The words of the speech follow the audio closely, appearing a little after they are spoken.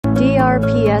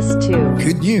DRPS 2.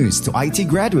 Good news to IT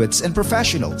graduates and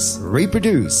professionals.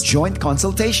 Reproduce Joint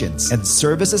Consultations and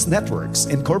Services Networks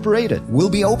Incorporated will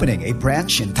be opening a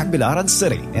branch in Tagbilaran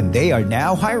City, and they are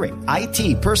now hiring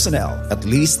IT personnel, at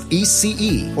least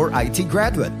ECE or IT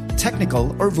graduate,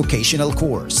 technical or vocational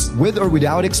course, with or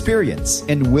without experience,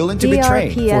 and willing to be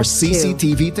trained for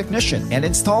CCTV technician and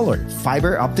installer,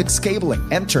 fiber optics cabling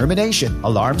and termination,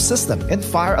 alarm system, and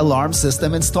fire alarm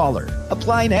system installer.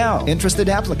 Apply now. Interested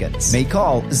applicants may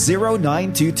call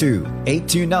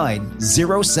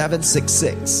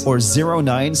 0922-829-0766 or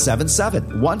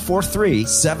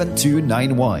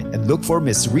 0977-143-7291 and look for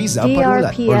Ms. Riza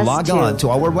Parulat or log on to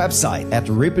our website at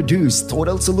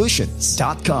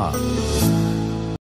reproducetotalsolutions.com.